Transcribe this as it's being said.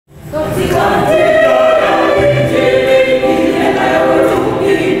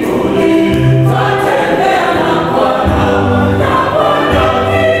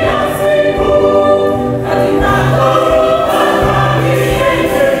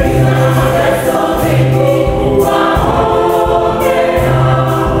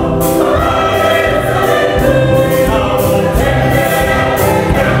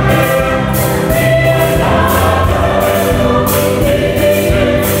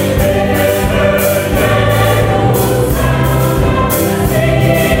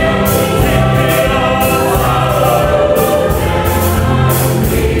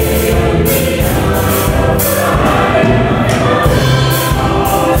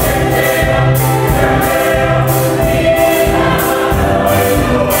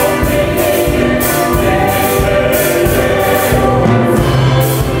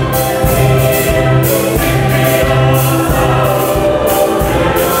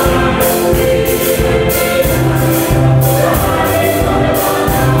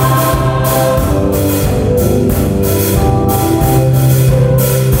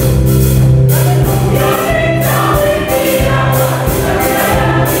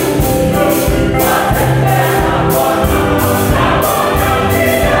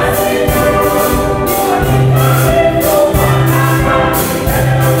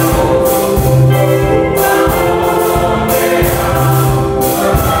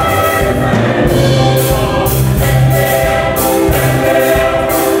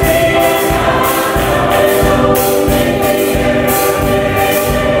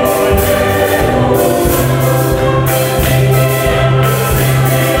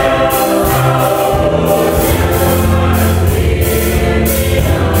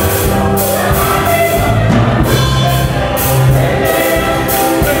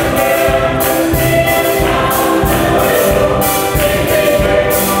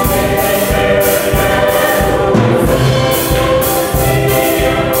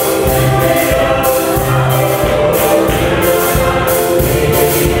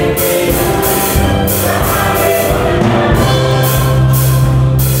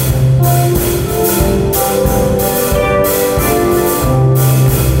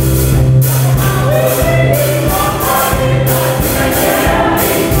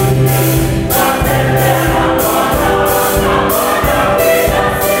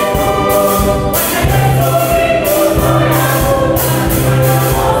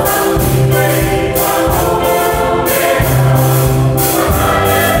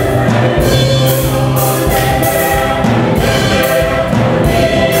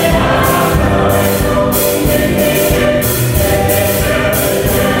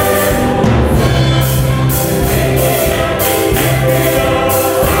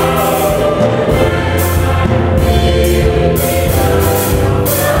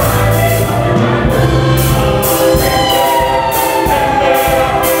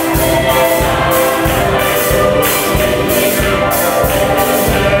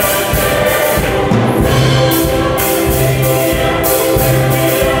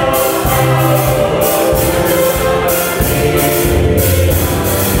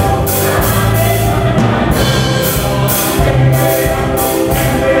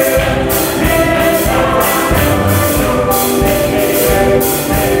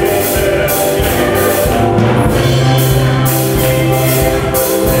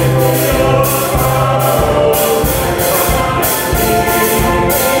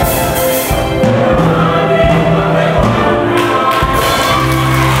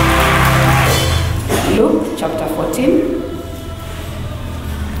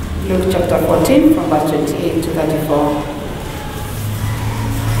14 from verse 28 to 34.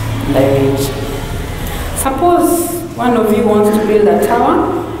 And I read, suppose one of you wants to build a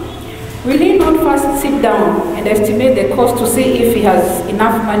tower. Will he not first sit down and estimate the cost to see if he has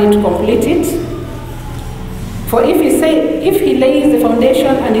enough money to complete it? For if he lays the foundation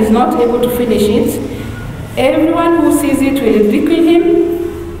and is not able to finish it, everyone who sees it will ridicule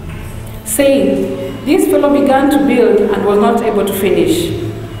him, saying, this fellow began to build and was not able to finish.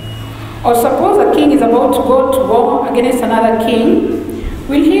 Or suppose a king is about to go to war against another king,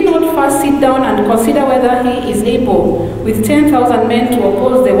 will he not first sit down and consider whether he is able with 10,000 men to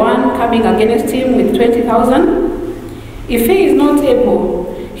oppose the one coming against him with 20,000? If he is not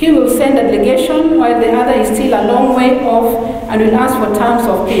able, he will send a delegation while the other is still a long way off and will ask for terms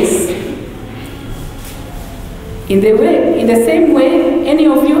of peace. In the same way, any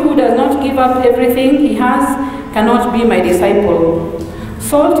of you who does not give up everything he has cannot be my disciple.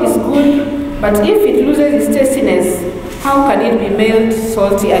 Salt is good, but if it loses its tastiness, how can it be made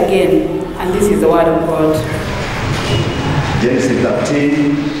salty again? And this is the word of God. Genesis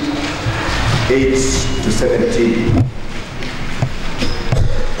 13, 8 to 17.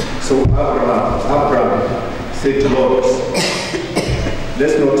 So Abraham said to Lot,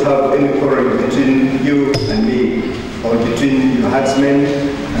 let's not have any quarrel between you and me, or between your herdsmen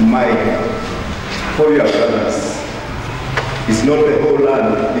and mine, for your brothers. Is not the whole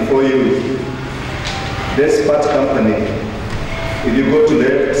land before you? Let's part company. If you go to the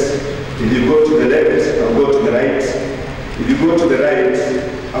left, I'll go to the right. If you go to the right,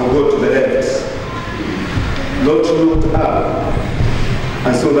 I'll go to the left. Lot looked up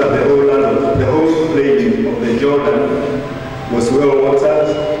and saw that the whole land, the whole plain of the Jordan was well watered,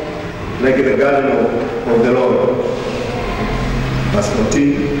 like the garden of the Lord. Verse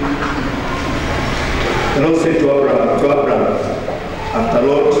 14. The Lord said to Abraham, after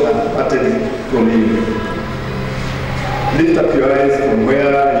Lot had parted from him, lift up your eyes from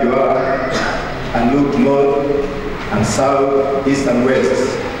where you are and look north and south, east and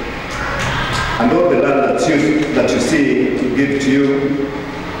west, and all the land that you see to give to you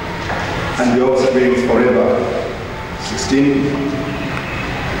and your offspring forever. 16.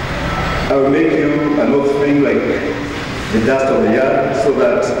 I will make you an offspring like the dust of the earth, so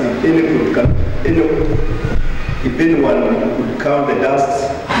that if anyone could count the dust,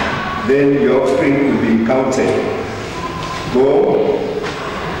 then your offspring will be counted. Go,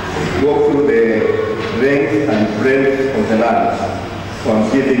 walk through the length and breadth of the land, for I'm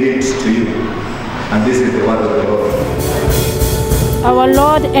giving it to you. And this is the word of the Lord. Our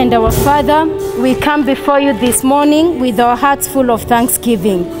Lord and our Father, we come before you this morning with our hearts full of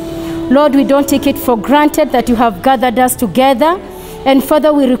thanksgiving. Lord, we don't take it for granted that you have gathered us together. And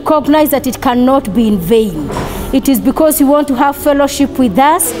Father, we recognize that it cannot be in vain. It is because you want to have fellowship with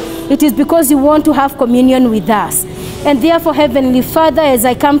us. It is because you want to have communion with us. And therefore, Heavenly Father, as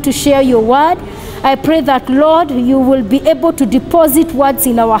I come to share your word, I pray that, Lord, you will be able to deposit words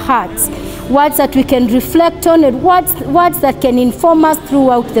in our hearts, words that we can reflect on, and words that can inform us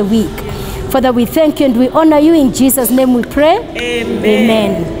throughout the week. Father, we thank you and we honor you. In Jesus' name we pray. Amen.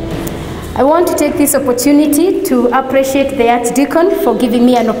 Amen. I want to take this opportunity to appreciate the Archdeacon for giving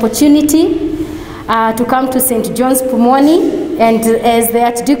me an opportunity to come to St. John's Pumwani. And as the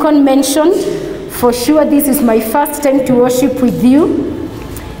Archdeacon mentioned, for sure this is my first time to worship with you.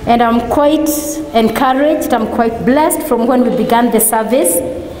 And I'm quite encouraged, I'm quite blessed from when we began the service.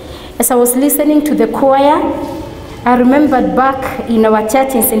 As I was listening to the choir, I remembered back in our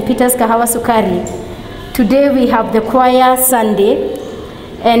church in St. Peter's, Kahawa Sukari. Today we have the choir Sunday.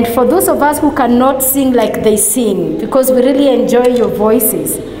 And for those of us who cannot sing like they sing, because we really enjoy your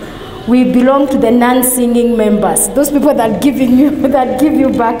voices, we belong to the non-singing members, those people that give you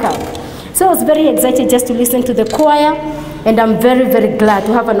backup. So I was very excited just to listen to the choir, and I'm very, very glad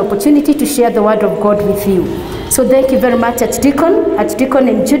to have an opportunity to share the word of God with you. So thank you very much, Archdeacon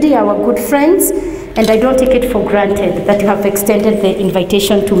and Judy, our good friends, and I don't take it for granted that you have extended the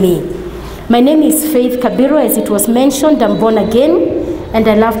invitation to me. My name is Faith Kabiru, as it was mentioned. I'm born again, and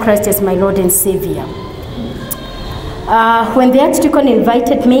I love Christ as my Lord and Savior. When the Archdeacon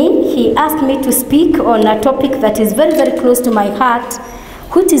invited me, he asked me to speak on a topic that is very, very close to my heart,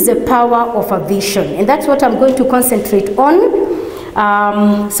 which is the power of a vision. And that's what I'm going to concentrate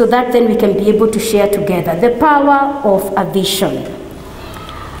on, so that then we can be able to share together. The power of a vision.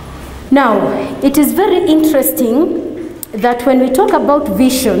 Now, it is very interesting that when we talk about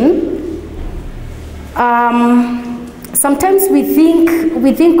vision, sometimes we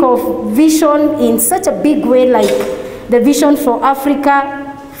think of vision in such a big way, like the vision for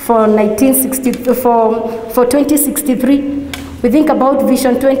Africa for 2063. We think about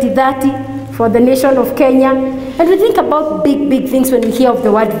Vision 2030 for the nation of Kenya, and we think about big, big things when we hear of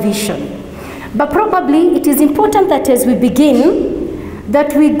the word vision. But probably it is important that as we begin,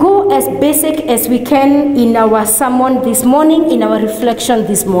 that we go as basic as we can in our sermon this morning, in our reflection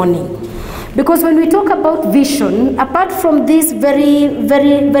this morning. Because when we talk about vision, apart from these very,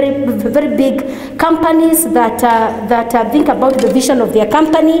 very, very, very big companies that think about the vision of their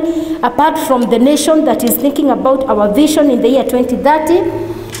company, apart from the nation that is thinking about our vision in the year 2030,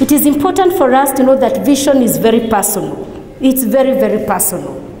 it is important for us to know that vision is very personal. It's very, very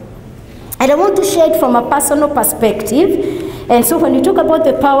personal. And I want to share it from a personal perspective. And so when you talk about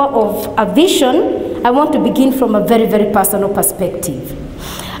the power of a vision, I want to begin from a very, very personal perspective.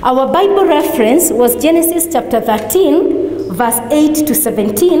 Our Bible reference was Genesis chapter 13, verse 8 to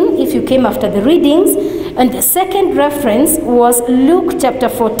 17, if you came after the readings. And the second reference was Luke chapter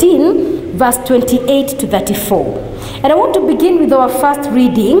 14, verse 28 to 34. And I want to begin with our first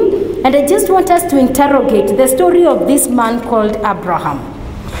reading, and I just want us to interrogate the story of this man called Abraham.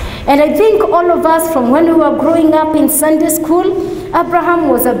 And I think all of us, from when we were growing up in Sunday school, Abraham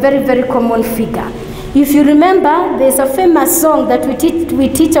was a very, very common figure. If you remember, there's a famous song that we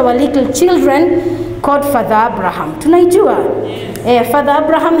teach our little children called Father Abraham. Tunaijua? Father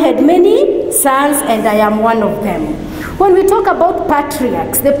Abraham had many sons and I am one of them. When we talk about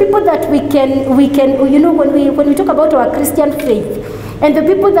patriarchs, the people that we can you know, when we talk about our Christian faith and the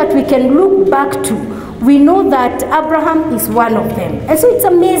people that we can look back to, we know that Abraham is one of them. And so it's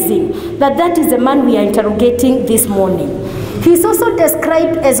amazing that that is the man we are interrogating this morning. He's also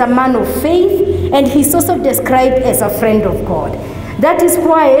described as a man of faith, and he's also described as a friend of God. That is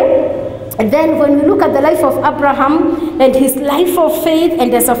why then when we look at the life of Abraham and his life of faith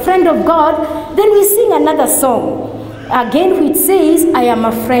and as a friend of God, then we sing another song. Again, which says, I am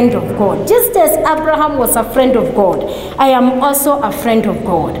a friend of God. Just as Abraham was a friend of God, I am also a friend of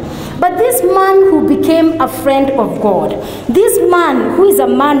God. But this man who became a friend of God, this man who is a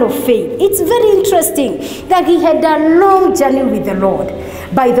man of faith, it's very interesting that he had a long journey with the Lord.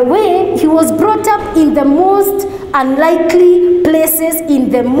 By the way, he was brought up in the most unlikely places, in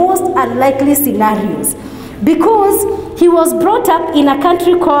the most unlikely scenarios, because he was brought up in a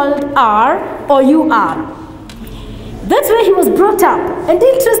country called Ur. That's where he was brought up. And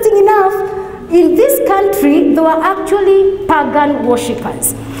interesting enough, in this country, there were actually pagan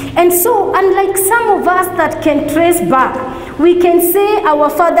worshippers. And so, unlike some of us that can trace back, we can say our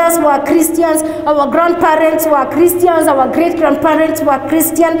fathers were Christians, our grandparents were Christians, our great-grandparents were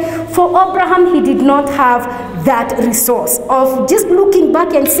Christian. For Abraham, he did not have that resource of just looking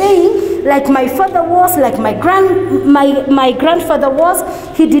back and saying, like my father was, like my grandfather was.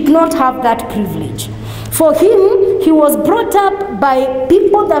 He did not have that privilege. For him, he was brought up by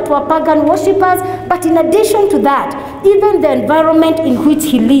people that were pagan worshippers, but in addition to that, even the environment in which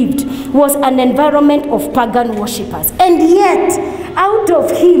he lived was an environment of pagan worshippers. And yet, out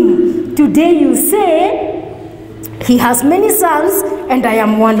of him, today you say, he has many sons, and I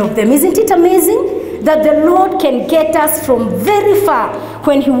am one of them. Isn't it amazing that the Lord can get us from very far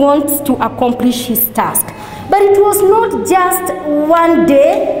when he wants to accomplish his task? But it was not just one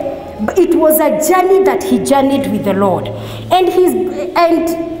day. It was a journey that he journeyed with the Lord. And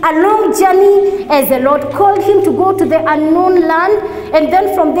a long journey as the Lord called him to go to the unknown land. And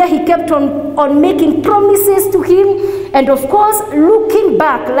then from there he kept on making promises to him. And of course, looking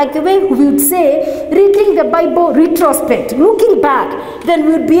back, like the way we would say, reading the Bible retrospect, looking back, then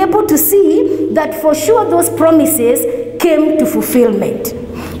we would be able to see that for sure those promises came to fulfillment.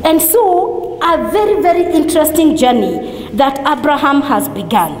 And so, a very, very interesting journey that Abraham has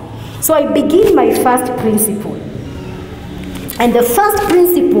begun. So I begin my first principle. And the first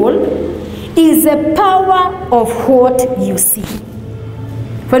principle is the power of what you see.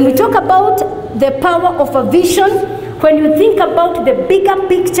 When we talk about the power of a vision, when you think about the bigger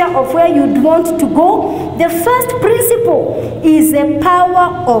picture of where you'd want to go, the first principle is the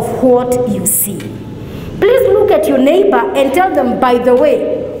power of what you see. Please look at your neighbor and tell them, by the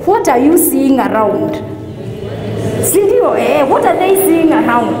way, what are you seeing around? What are they seeing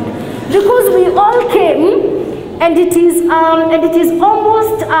around? Because we all came, and it is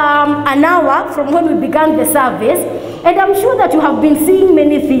almost an hour from when we began the service, and I'm sure that you have been seeing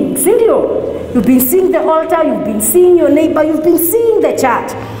many things. You've been seeing the altar, you've been seeing your neighbor, you've been seeing the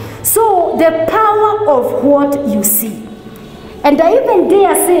church. So the power of what you see. And I even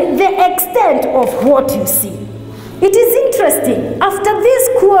dare say the extent of what you see. It is interesting. After this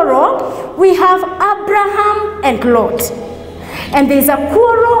quarrel, we have Abraham and Lot. And there's a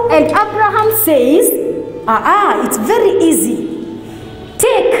quarrel, and Abraham says, it's very easy.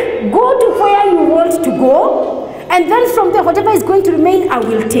 Go to where you want to go, and then from there, whatever is going to remain, I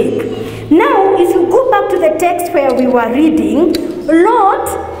will take. Now, if you go back to the text where we were reading,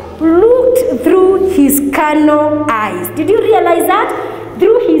 Lot looked through his carnal eyes. Did you realize that?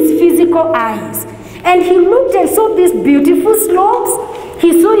 Through his physical eyes. And he looked and saw these beautiful slopes.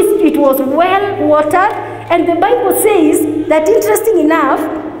 He saw it was well watered. And the Bible says that, interesting enough,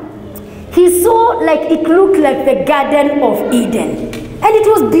 he saw like it looked like the Garden of Eden. And it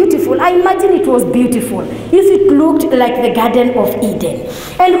was beautiful. I imagine it was beautiful if it looked like the Garden of Eden.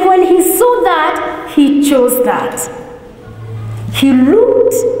 And when he saw that, he chose that. He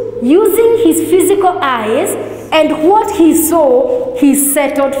looked using his physical eyes, and what he saw, he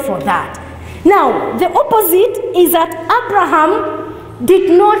settled for that. Now, the opposite is that Abraham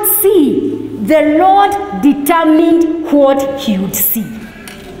did not see. The Lord determined what he would see.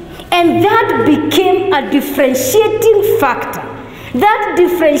 And that became a differentiating factor. that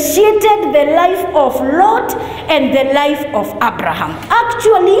differentiated the life of Lot and the life of Abraham.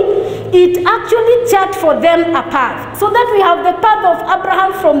 It actually charted for them a path, so that we have the path of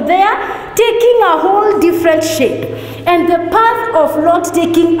Abraham from there taking a whole different shape, and the path of Lot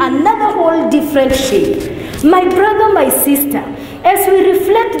taking another whole different shape. My brother, my sister, as we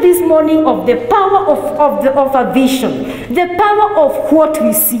reflect this morning of the power of a vision, the power of what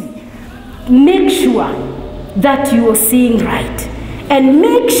we see, make sure that you are seeing right. And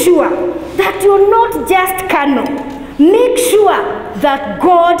make sure that you're not just carnal. Make sure that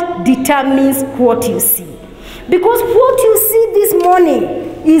God determines what you see. Because what you see this morning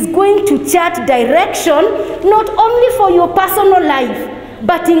is going to chart direction, not only for your personal life,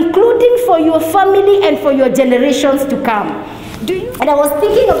 but including for your family and for your generations to come. And I was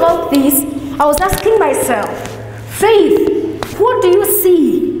thinking about this. I was asking myself, Faith, what do you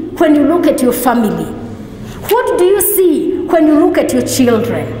see when you look at your family? What do you see when you look at your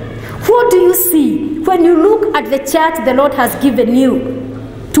children? What do you see when you look at the church the Lord has given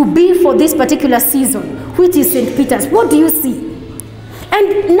you to be for this particular season, which is St. Peter's? What do you see?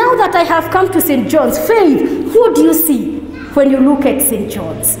 And now that I have come to St. John's, Faith, what do you see when you look at St.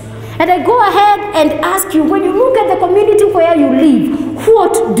 John's? And I go ahead and ask you, when you look at the community where you live,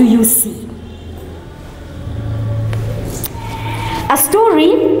 what do you see? A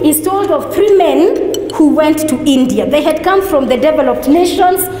story is told of 3 men who went to India. They had come from the developed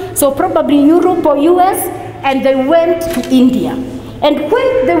nations, so probably Europe or US, and they went to India. And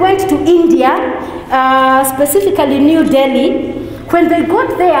when they went to India, specifically New Delhi, when they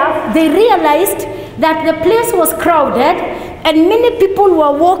got there, they realized that the place was crowded and many people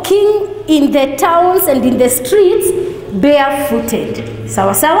were walking in the towns and in the streets barefooted.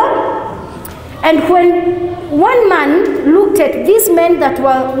 Sawa sawa? And when one man looked at these men that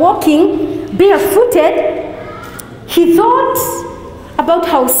were walking barefooted, he thought about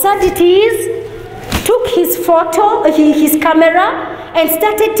how sad it is, took his camera, and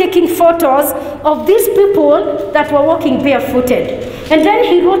started taking photos of these people that were walking barefooted. And then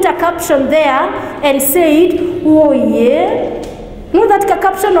he wrote a caption there and said, "Oh yeah." You know that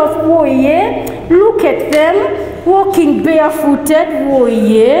caption of "oh yeah"? Look at them walking barefooted, oh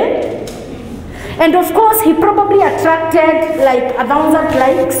yeah. And of course, he probably attracted like 1,000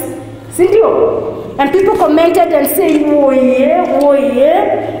 likes. Sindio? And people commented and saying, "oh yeah, oh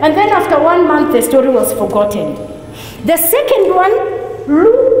yeah." And then after 1 month, the story was forgotten. The second one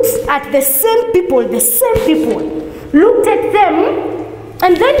looked at the same people, looked at them,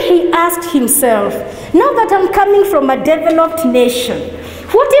 and then he asked himself, now that I'm coming from a developed nation,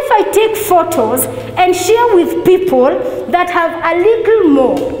 what if I take photos and share with people that have a little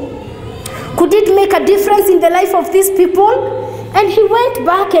more? Could it make a difference in the life of these people? And he went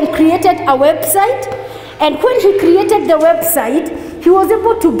back and created a website. And when he created the website, he was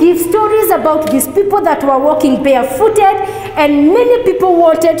able to give stories about these people that were walking barefooted, and many people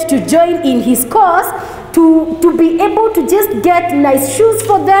wanted to join in his cause to be able to just get nice shoes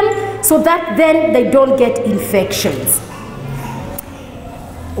for them so that then they don't get infections.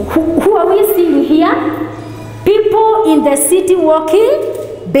 Who are we seeing here? People in the city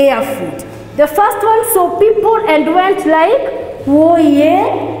walking barefoot. The first one saw people and went like, "oh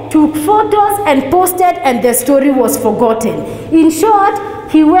yeah," took photos and posted, and the story was forgotten. In short,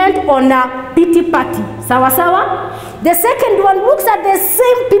 he went on a pity party. Sawa sawa? The second one looks at the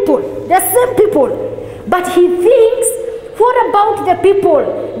same people, but he thinks, what about the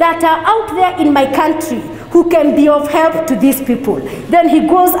people that are out there in my country who can be of help to these people? Then he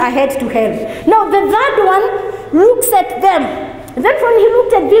goes ahead to help. Now the third one looks at them. And then when he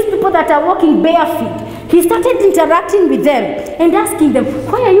looked at these people that are walking barefoot, he started interacting with them and asking them,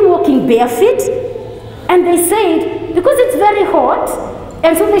 "why are you walking barefoot?" And they said, "because it's very hot,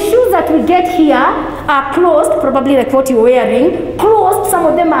 and so the shoes that we get here are closed," probably like what you're wearing, closed. Some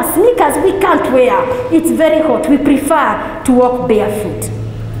of them are sneakers we can't wear. It's very hot. We prefer to walk barefoot.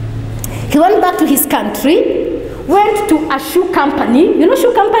 He went back to his country, went to a shoe company. You know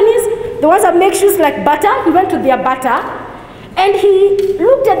shoe companies? The ones that make shoes like Bata. He went to their Bata, and he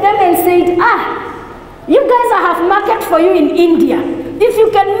looked at them and said, "you guys, I have market for you in India. If you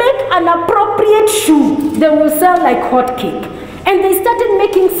can make an appropriate shoe, they will sell like hotcake." And they started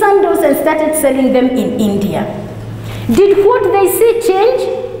making sandals and started selling them in India. Did what they see change?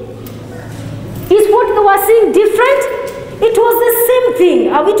 Is what they were seeing different? It was the same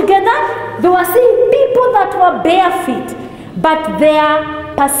thing. Are we together? They were seeing people that were barefoot, but their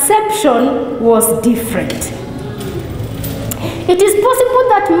perception was different. It is possible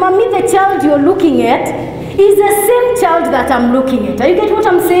that mommy, the child you're looking at, is the same child that I'm looking at. Are you getting what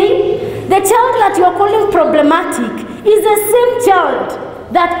I'm saying? The child that you're calling problematic is the same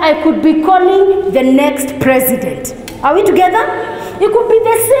child that I could be calling the next president. Are we together? It could be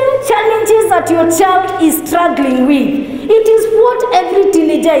the same challenges that your child is struggling with. It is what every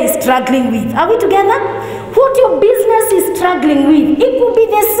teenager is struggling with. Are we together? What your business is struggling with. It could be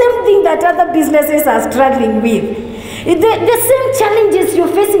the same thing that other businesses are struggling with. The same challenges you're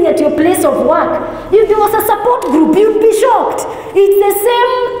facing at your place of work. If there was a support group, you'd be shocked.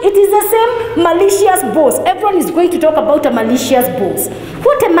 It is the same malicious boss. Everyone is going to talk about a malicious boss.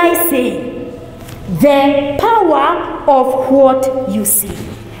 What am I saying? The power of what you see.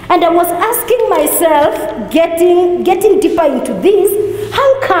 And I was asking myself, getting deeper into this,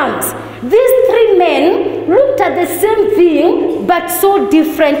 how comes these three men looked at the same thing but saw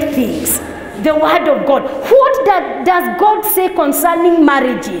different things? The word of God. What does God say concerning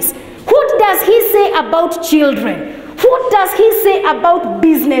marriages? What does he say about children? What does he say about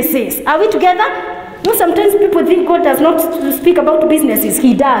businesses? Are we together? No, sometimes people think God does not speak about businesses.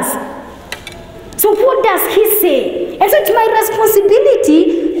 He does. So what does he say? And so it's my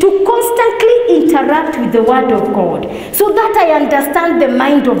responsibility to constantly interact with the word of God so that I understand the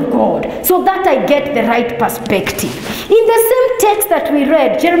mind of God, so that I get the right perspective. In the same text that we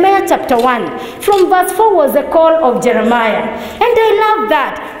read, Jeremiah chapter 1, from verse 4 was the call of Jeremiah. And I love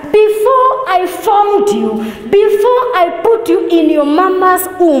that. Before I formed you, before I put you in your mama's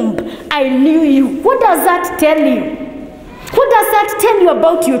womb, I knew you. What does that tell you? What does that tell you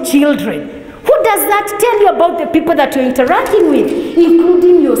about your children? What does that tell you about the people that you're interacting with,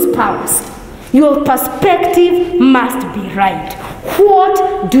 including your spouse? Your perspective must be right.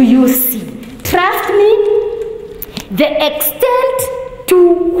 What do you see? Trust me, the extent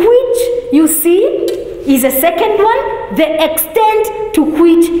to which you see is the second one, the extent to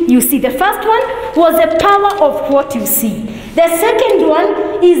which you see. The first one was the power of what you see. The second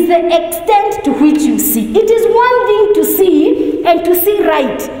one is the extent to which you see. It is one thing to see and to see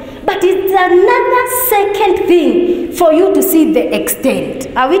right. But it's another second thing for you to see the extent.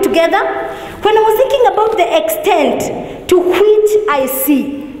 Are we together? When I was thinking about the extent to which I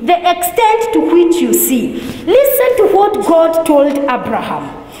see, the extent to which you see, listen to what God told Abraham.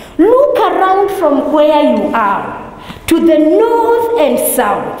 Look around from where you are, to the north and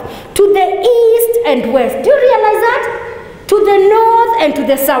south, to the east and west. Do you realize that? To the north and to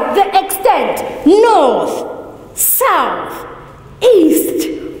the south. The extent, north, south, east,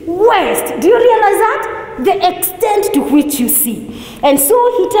 west. Do you realize that? The extent to which you see. And so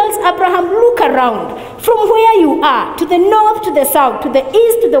he tells Abraham, look around from where you are, to the north, to the south, to the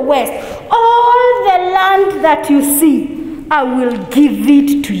east, to the west. All the land that you see, I will give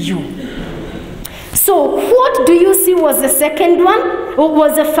it to you. So what do you see was the second one, or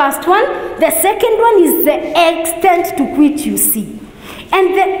was the first one? The second one is the extent to which you see.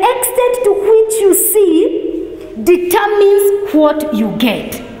 And the extent to which you see determines what you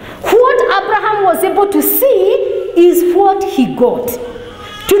get. What Abraham was able to see is what he got.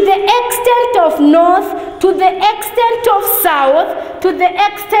 To the extent of north, to the extent of south, to the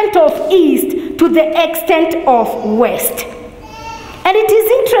extent of east, to the extent of west. And it is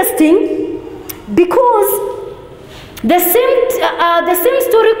interesting because the same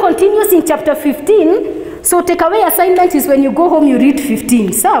story continues in chapter 15. So takeaway assignment is when you go home you read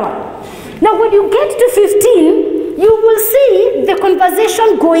 15. Sawa? Now when you get to 15, you will see the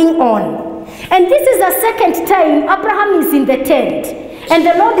conversation going on. And this is the second time Abraham is in the tent. And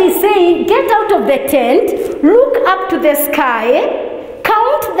the Lord is saying, get out of the tent, look up to the sky,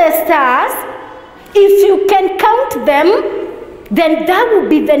 count the stars. If you can count them, then that will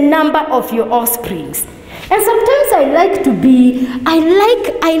be the number of your offsprings. And sometimes I like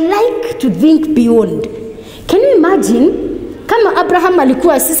to think beyond. Can you imagine kama Abraham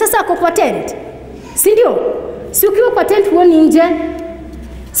alikuwa sasa ako kwa tent? Si ndio? Si ukiwa kwa tent huoni nje?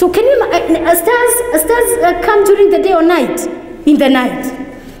 So can you stars come during the day or night? In the night.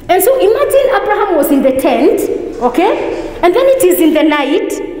 And so imagine Abraham was in the tent, okay? And then it is in the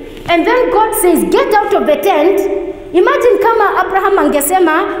night, and then God says, get out of the tent. Imagine kama Abraham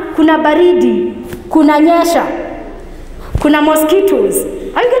angesema kuna baridi, kuna nyesha, kuna mosquitoes.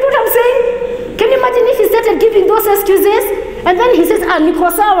 Are you getting what I'm saying? Can you imagine if he started giving those excuses? And then he says,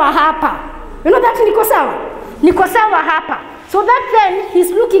 niko sawa hapa. You know that niko sawa? Niko sawa hapa. So that then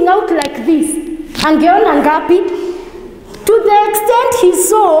he's looking out like this. Angeona ngapi? To the extent he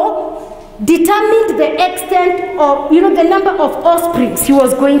saw determined the extent of, the number of offsprings he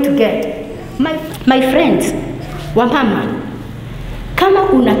was going to get. My friends, wamama, kama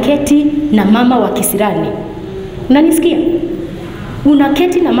unaketi na mama wa kisirani, unanisikia?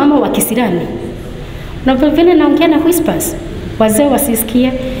 Unaketi na mama wa kisirani, na vile naongea na whispers, wazee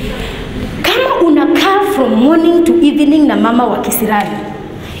wasisikie. Kama unakaa from morning to evening na mama wa kisirani.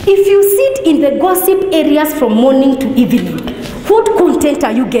 If you sit in the gossip areas from morning to evening, what content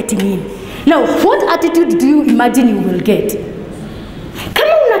are you getting in? Now, what attitude do you imagine you will get?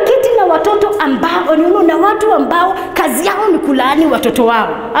 Kama unaketi na watoto ambao, na watu ambao kazi yao ni kulaani watoto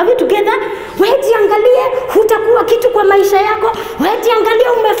wao. Are we together? Wewe jiangalie, hutakuwa kitu kwa maisha yako. Wewe jiangalie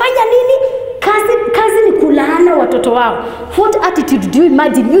umefanya nini? Kazi ni kulaana watoto wao. What attitude do you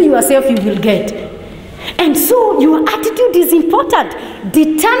imagine you yourself you will get? And so your attitude is important.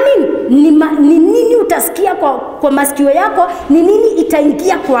 Determine ni nini utasikia kwa masikio yako, ni nini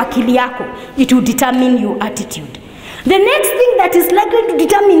itaingia kwa akili yako. It will determine your attitude. The next thing that is likely to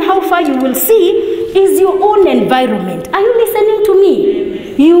determine how far you will see is your own environment. Are you listening to me?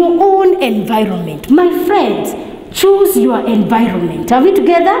 Your own environment. My friends, choose your environment. Are we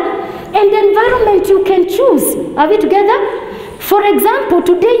together? And the environment you can choose. Are we together? For example,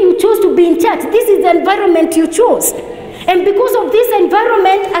 today you chose to be in church. This is the environment you chose. And because of this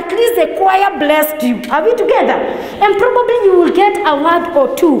environment, at least the choir blessed you. Are we together? And probably you will get a word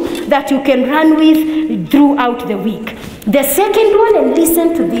or two that you can run with throughout the week. The second one, and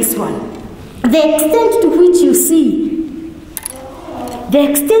listen to this one. The extent to which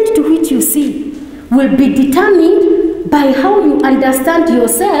you see will be determined by how you understand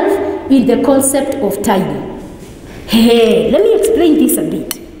yourself in the concept of time. Hey, let me explain this a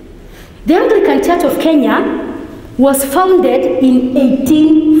bit. The Anglican Church of Kenya was founded in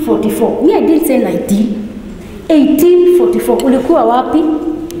 1844. Me, I didn't say 19. 1844. Ulikuwa wapi?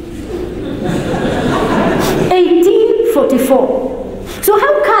 1844. So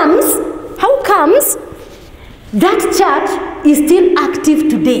how comes that church is still active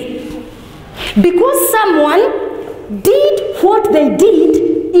today? Because someone did what they did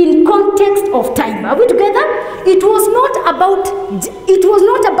in context of time. Are we together? It was not about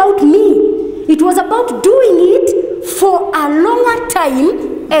me. It was about doing it for a longer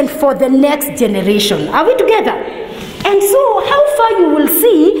time and for the next generation. Are we together? And so how far you will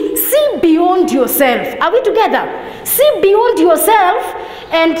see beyond yourself. Are we together? See beyond yourself.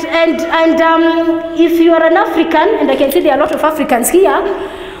 And if you are an African, and I can see there are a lot of Africans here,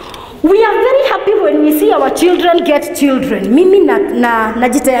 we are very happy when we see our children get children. Mimi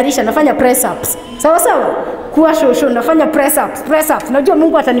najitayarisha nafanya press ups. Sawa sawa? Kuwa shosho nafanya press ups. Najua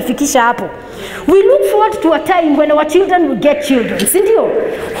Mungu atanifikisha hapo. We look forward to a time when our children will get children. Sindio?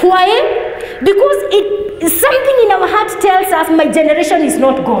 Why? Because something in our heart tells us my generation is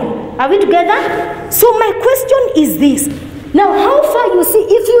not gone. Are we together? So my question is this. Now, how far you see,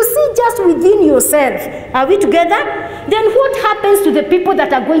 if you see just within yourself, are we together? Then what happens to the people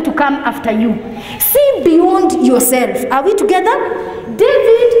that are going to come after you? See beyond yourself. Are we together?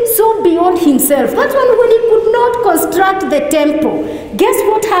 David saw beyond himself. That's when he could not construct the temple. Guess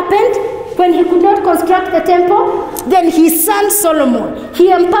what happened when he could not construct the temple? Then his son Solomon,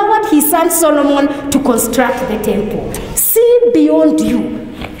 he empowered his son Solomon to construct the temple. See beyond you.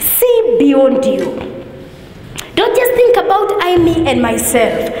 See beyond you. Don't just think about I, me, and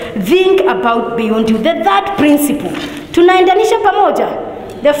myself. Think about beyond you. The third principle. Tunaendanisha pamoja.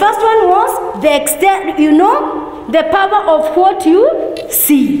 The first one was the extent, the power of what you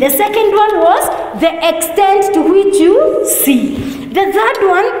see. The second one was the extent to which you see. The third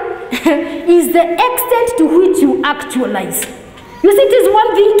one is the extent to which you actualize. You see, it is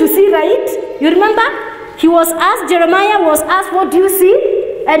one thing to see, right? You remember? Jeremiah was asked, what do you see?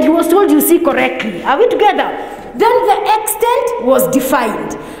 And he was told, you see correctly. Are we together? Then the extent was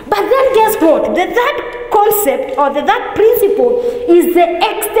defined. But then guess what? That concept or that principle is the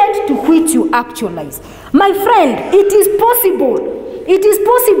extent to which you actualize. My friend, it is possible. It is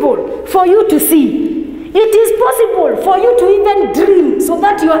possible for you to see. It is possible for you to even dream so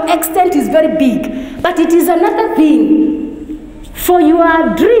that your extent is very big. But it is another thing for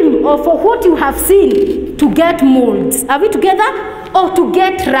your dream or for what you have seen to get molds. Are we together? Or to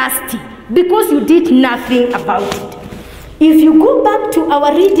get rusty. Because you did nothing about it. If you go back to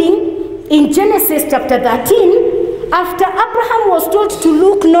our reading in Genesis chapter 13, after Abraham was told to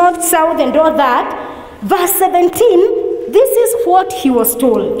look north, south, and all that, verse 17, this is what he was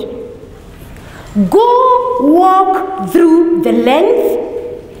told. Go walk through the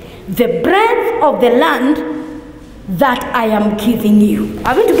length, the breadth of the land that I am giving you.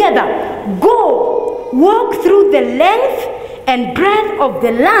 Are we together? Go walk through the length and breadth of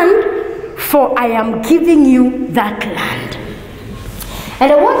the land, for I am giving you that land.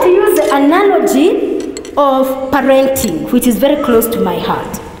 And I want to use the analogy of parenting, which is very close to my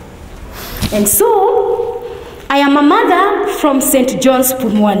heart. And so, I am a mother from St. John's,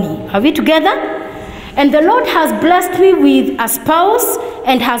 Pumwani. Are we together? And the Lord has blessed me with a spouse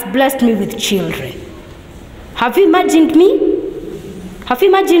and has blessed me with children. Have you imagined me? Have you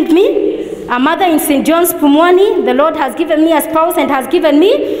imagined me? A mother in St. John's, Pumwani. The Lord has given me a spouse and has given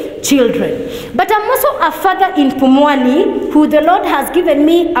me children. But I'm also a father in Pumwani, who the Lord has given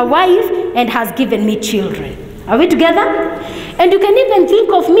me a wife and has given me children. Are we together? And you can even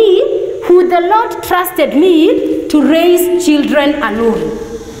think of me, who the Lord trusted me to raise children alone.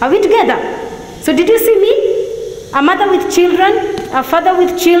 Are we together? So did you see me? A mother with children, a father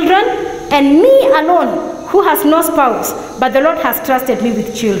with children, and me alone, who has no spouse, but the Lord has trusted me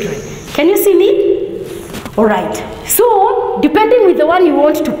with children. Can you see me? All right. So, depending with the one you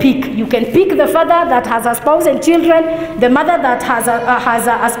want to pick, you can pick the father that has a spouse and children, the mother that has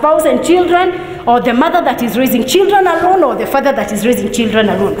a spouse and children, or the mother that is raising children alone, or the father that is raising children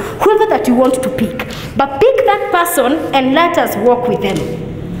alone. Whoever that you want to pick. But pick that person and let us walk with them.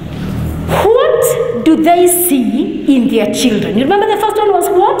 What do they see in their children? You remember the first one was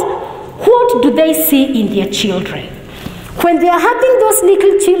what? What do they see in their children? When they are having those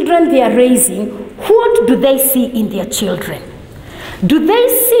little children they are raising, what do they see in their children? Do they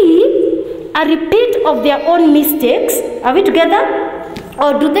see a repeat of their own mistakes? Are we together?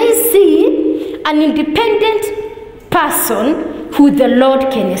 Or do they see an independent person who the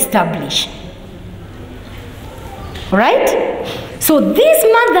Lord can establish? Right? So this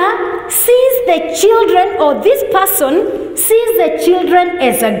mother sees the children, or this person sees the children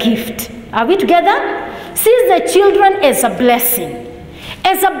as a gift. Are we together? Sees the children as a blessing.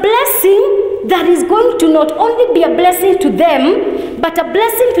 As a blessing that is going to not only be a blessing to them, but a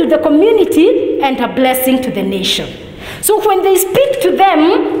blessing to the community and a blessing to the nation. So when they speak to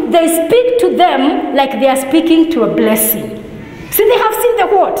them like they are speaking to a blessing. See, they have seen the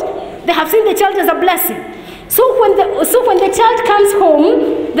what? They have seen the child as a blessing. So when the child comes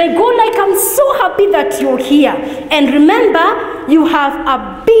home, they go like, I'm so happy that you're here. And remember, you have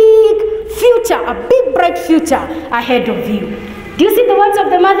a big future, a big bright future ahead of you. Do you see the words of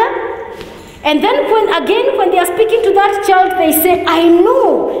the mother? And then when they are speaking to that child, they say, I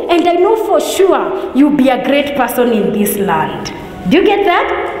know, and I know for sure you'll be a great person in this land. Do you get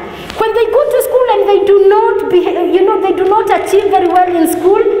that? When they go to school and they do not they do not achieve very well in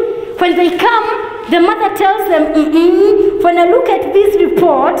school, when they come, the mother tells them, when I look at this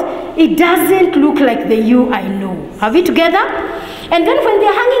report, it doesn't look like the you I know. Are we together? And then when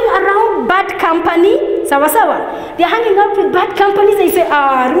they're hanging around bad company, they're hanging out with bad companies, they say,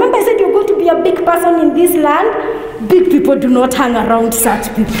 remember I said you're going to be a big person in this land? Big people do not hang around such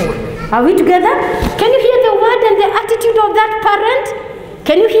people. Are we together? Can you hear the word and the attitude of that parent?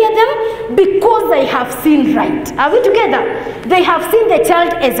 Can you hear them? Because they have seen right. Are we together? They have seen the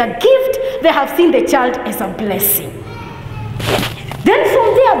child as a gift. They have seen the child as a blessing. Then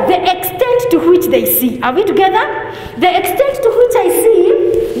from there, the extent to which they see. Are we together? The extent to which they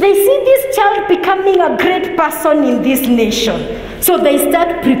see this child becoming a great person in this nation. So they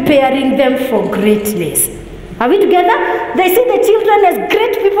start preparing them for greatness. Are we together? They see the children as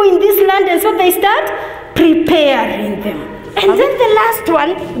great people in this land, and so they start preparing them. And then the last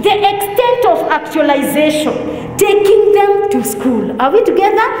one, the extent of actualization, taking them to school. Are we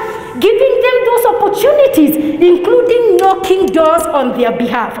together? Giving them those opportunities, including knocking doors on their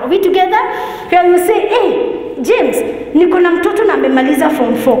behalf. Are we together? Where you say, hey, James, niko na mtoto na amemaliza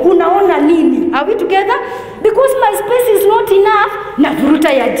form 4. Unaona nini? Are we together? Because my space is not enough,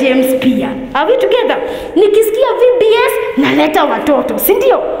 navuruta ya James pia. Are we together? Nikisikia VBS, naleta watoto.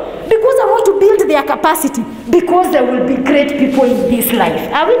 Sindio? Because I want to build their capacity. Because there will be great people in this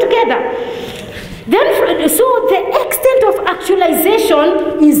life. Are we together? Then, so the extent of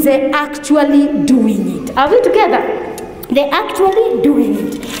actualization is actually doing it. Are we together? They're actually doing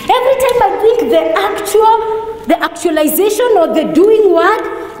it. Every time I think the actualization or the doing word,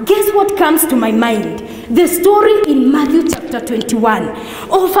 guess what comes to my mind? The story in Matthew chapter 21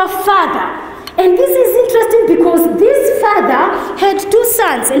 of a father. And this is interesting because this father had 2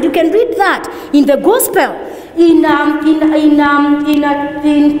 sons, and you can read that in the gospel in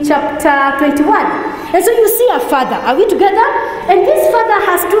chapter 21. And so you see a father. Are we together? And this father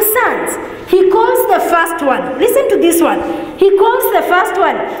has 2 sons. He calls the first one. Listen to this one. He calls the first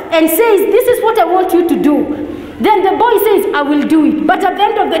one and says, this is what I want you to do. Then the boy says, I will do it. But at the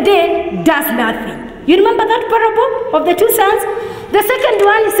end of the day, does nothing. You remember that parable of the 2 sons? The second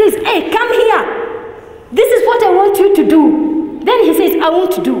one says, hey, come here. This is what I want you to do. Then he says, I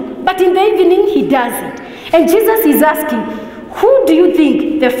won't do. But in the evening, he does it. And Jesus is asking, who do you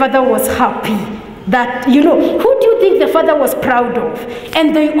think the father was happy? That, who do you think the father was proud of?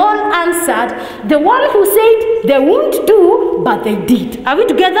 And they all answered, the one who said they won't do, but they did. Are we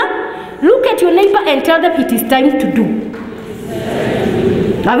together? Look at your neighbor and tell them it is time to do.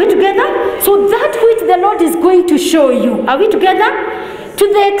 Are we together? So that which the Lord is going to show you, are we together?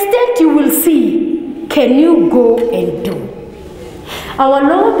 To the extent you will see, can you go and do? Our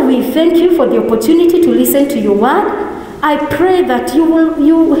Lord, we thank you for the opportunity to listen to your word. I pray that you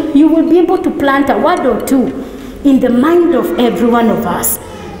will be able to plant a word or two in the mind of every one of us.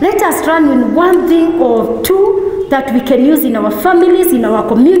 Let us run in one thing or two that we can use in our families, in our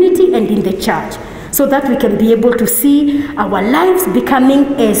community, and in the church, so that we can be able to see our lives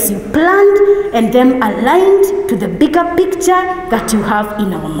becoming as you planned and them aligned to the bigger picture that you have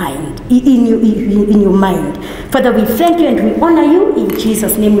in our mind, in your mind. Father, we thank you and we honor you. In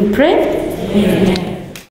Jesus' name we pray. Amen.